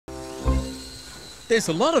There's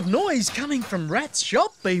a lot of noise coming from Rat's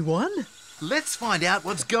shop, B1. Let's find out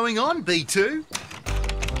what's going on, B2.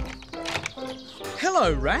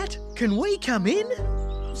 Hello, Rat. Can we come in?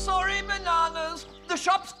 Sorry, Bananas. The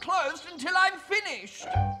shop's closed until I'm finished.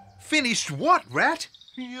 Finished what, Rat?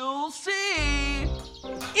 You'll see.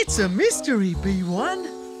 It's a mystery,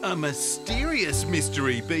 B1. A mysterious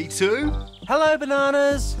mystery, B2. Hello,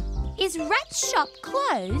 Bananas. Is Rat's shop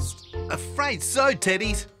closed? Afraid so,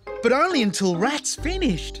 Teddies. But only until Rat's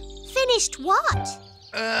finished. Finished what?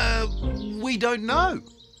 We don't know.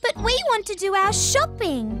 But we want to do our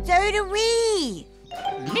shopping. So do we.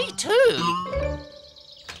 Me too.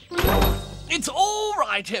 It's all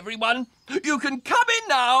right, everyone. You can come in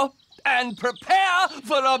now and prepare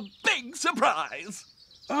for a big surprise.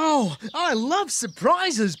 Oh, I love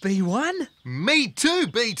surprises, B1. Me too,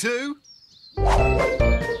 B2.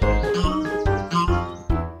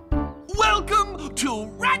 Welcome to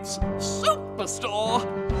Rat's Superstore.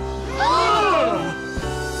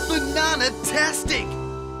 Banana-tastic!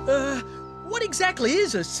 What exactly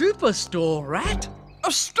is a superstore, Rat?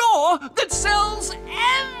 A store that sells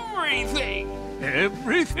everything.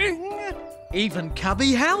 Everything? Even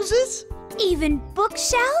cubby houses? Even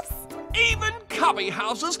bookshelves? Even cubby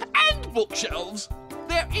houses and bookshelves.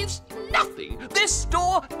 There is nothing this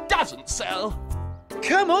store doesn't sell.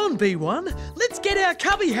 Come on, B1. Let's get our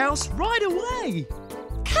cubby house right away.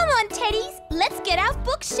 Come on, Teddies. Let's get our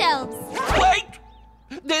bookshelves. Wait!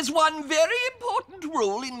 There's one very important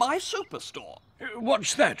rule in my superstore.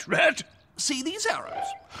 What's that, Rat? See these arrows?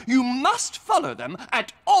 You must follow them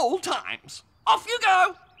at all times. Off you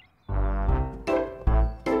go!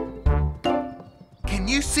 Can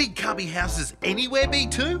you see cubby houses anywhere,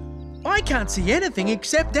 B2? I can't see anything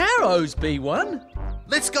except arrows, B1.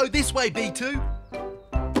 Let's go this way, B2.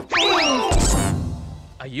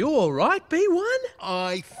 Are you all right, B1?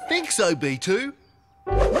 I think so, B2.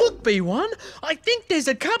 Look, B1, I think there's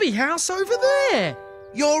a cubby house over there.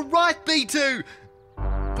 You're right, B2.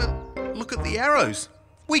 But look at the arrows.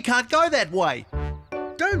 We can't go that way.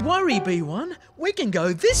 Don't worry, B1. We can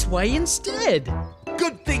go this way instead.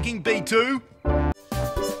 Good thinking, B2.